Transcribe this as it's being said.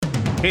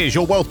Here's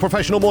your Wealth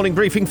Professional morning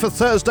briefing for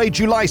Thursday,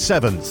 July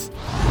 7th.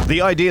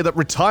 The idea that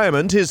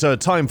retirement is a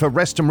time for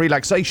rest and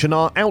relaxation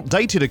are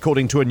outdated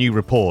according to a new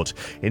report.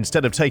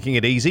 Instead of taking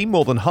it easy,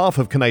 more than half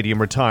of Canadian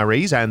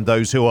retirees and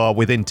those who are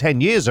within 10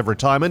 years of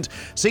retirement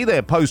see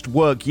their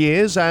post-work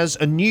years as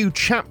a new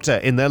chapter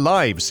in their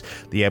lives.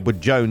 The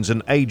Edward Jones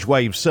and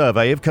AgeWave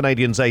survey of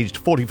Canadians aged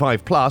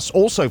 45 plus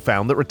also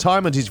found that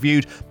retirement is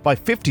viewed by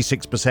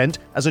 56%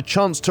 as a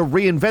chance to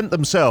reinvent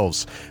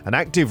themselves. An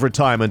active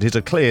retirement is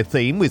a clear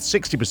theme, with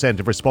 60%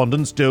 of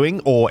respondents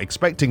doing or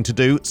expecting to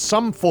do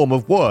some form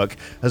of work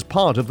as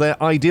part of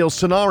their ideal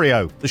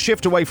scenario. The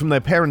shift away from their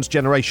parents'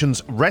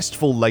 generation's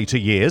restful later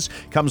years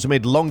comes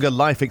amid longer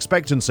life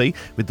expectancy,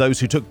 with those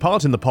who took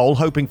part in the poll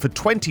hoping for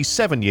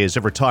 27 years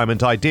of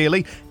retirement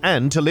ideally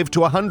and to live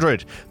to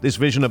 100. This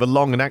vision of a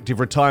long and active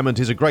retirement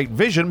is a great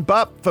vision,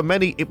 but for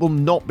many it will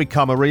not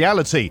become a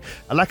reality.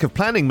 A lack of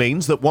planning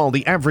means that while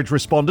the average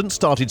respondent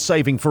started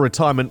saving for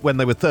retirement when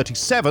they were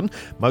 37,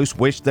 most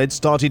wished they'd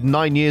started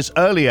 9 years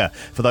earlier.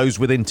 For those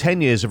within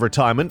 10 years of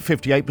retirement,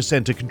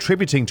 58% are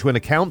contributing to an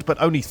account,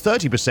 but only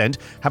 30%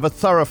 have a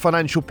thorough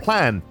financial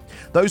plan.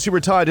 Those who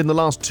retired in the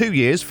last 2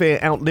 years fear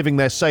outliving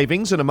their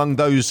savings, and among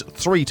those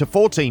 3 to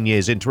 14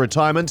 years into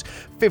retirement,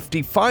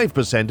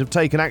 55% have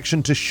taken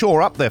action to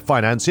shore up their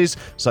finances,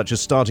 such as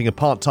starting a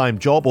part-time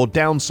job or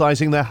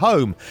downsizing their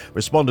home.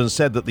 Respondents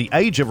said that the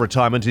age of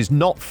retirement is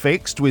not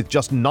fixed, with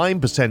just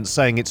 9%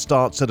 saying it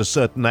starts at a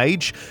certain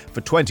age.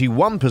 For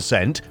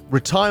 21%,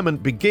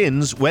 retirement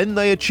begins when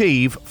they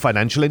achieve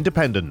financial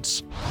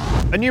independence.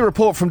 A new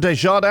report from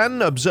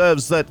Desjardins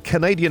observes that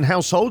Canadian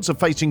households are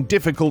facing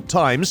difficult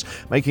times,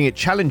 making it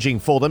challenging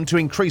for them to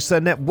increase their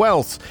net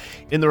wealth.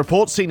 In the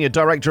report, Senior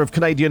Director of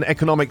Canadian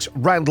Economics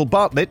Randall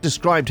Bartlett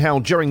described how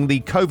during the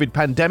COVID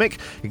pandemic,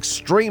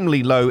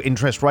 extremely low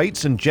interest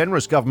rates and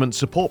generous government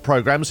support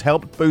programs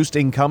helped boost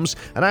incomes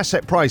and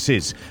asset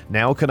prices.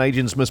 Now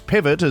Canadians must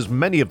pivot as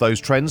many of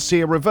those trends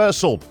see a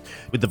reversal.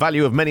 With the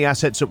value of many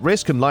assets at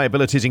risk and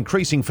liabilities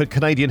increasing for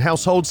Canadian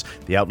households,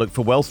 the outlook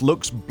for wealth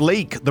looks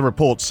bleak, the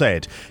report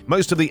said.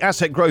 Most of the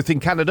asset growth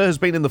in Canada has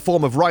been in the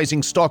form of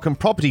rising stock and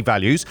property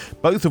values,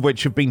 both of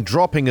which have been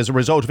dropping as a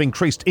result of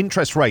increased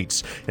interest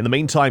rates. In the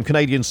meantime,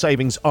 Canadian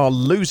savings are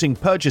losing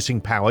purchasing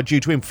power due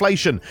to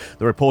inflation.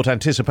 The report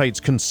anticipates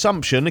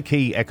consumption, a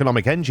key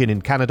economic engine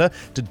in Canada,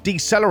 to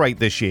decelerate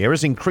this year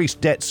as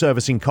increased debt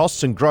servicing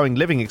costs and growing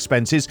living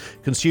expenses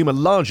consume a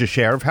larger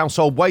share of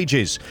household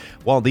wages.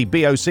 While the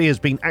BOC has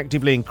been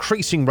actively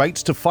increasing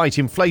rates to fight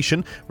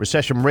inflation,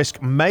 recession risk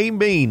may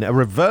mean a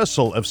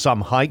reversal of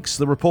some hikes,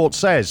 the report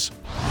says.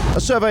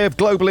 A survey of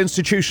global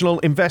institutional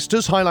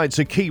investors highlights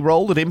a key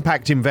role that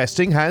impact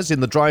investing has in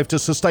the drive to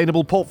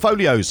sustainable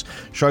portfolios.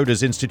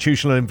 Schroders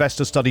Institutional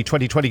Investor Study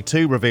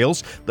 2022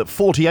 reveals that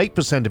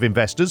 48% of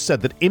investors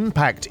said that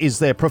impact is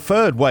their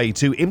preferred way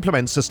to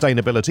implement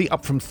sustainability,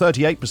 up from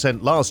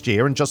 38% last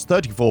year and just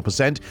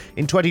 34%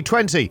 in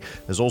 2020.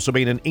 There's also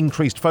been an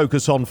increased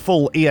focus on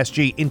full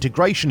ESG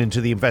integration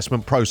into the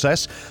investment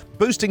process.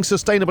 Boosting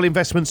sustainable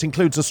investments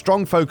includes a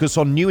strong focus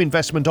on new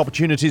investment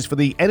opportunities for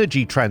the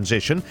energy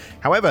transition.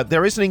 However,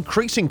 there is an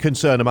increasing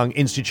concern among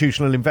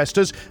institutional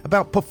investors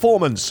about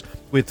performance,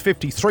 with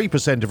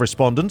 53% of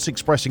respondents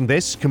expressing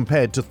this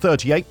compared to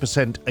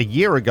 38% a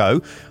year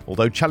ago,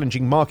 although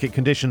challenging market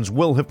conditions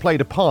will have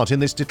played a part in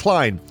this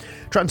decline.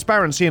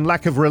 Transparency and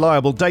lack of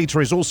reliable data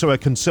is also a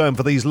concern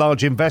for these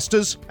large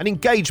investors, and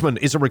engagement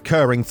is a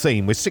recurring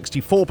theme, with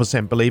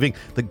 64% believing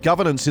that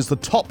governance is the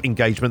top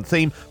engagement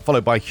theme,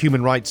 followed by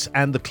human rights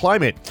and the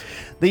climate.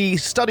 The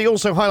study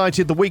also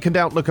highlighted the weakened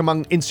outlook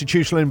among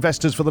institutional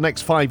investors for the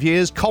next 5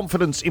 years.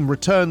 Confidence in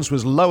returns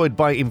was lowered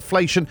by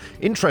inflation,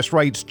 interest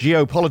rates,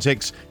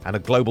 geopolitics, and a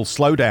global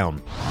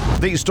slowdown.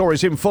 These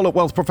stories in full at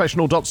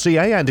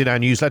WealthProfessional.ca and in our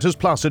newsletters,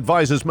 plus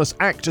advisors must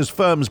act as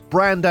firms'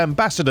 brand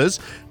ambassadors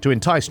to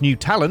entice new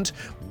talent.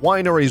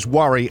 Wineries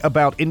worry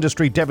about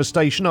industry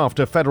devastation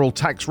after federal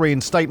tax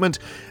reinstatement.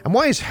 And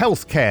why is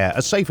healthcare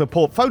a safer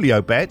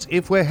portfolio bet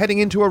if we're heading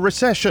into a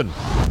recession?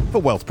 For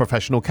Wealth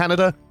Professional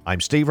Canada,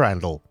 I'm Steve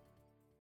Randall.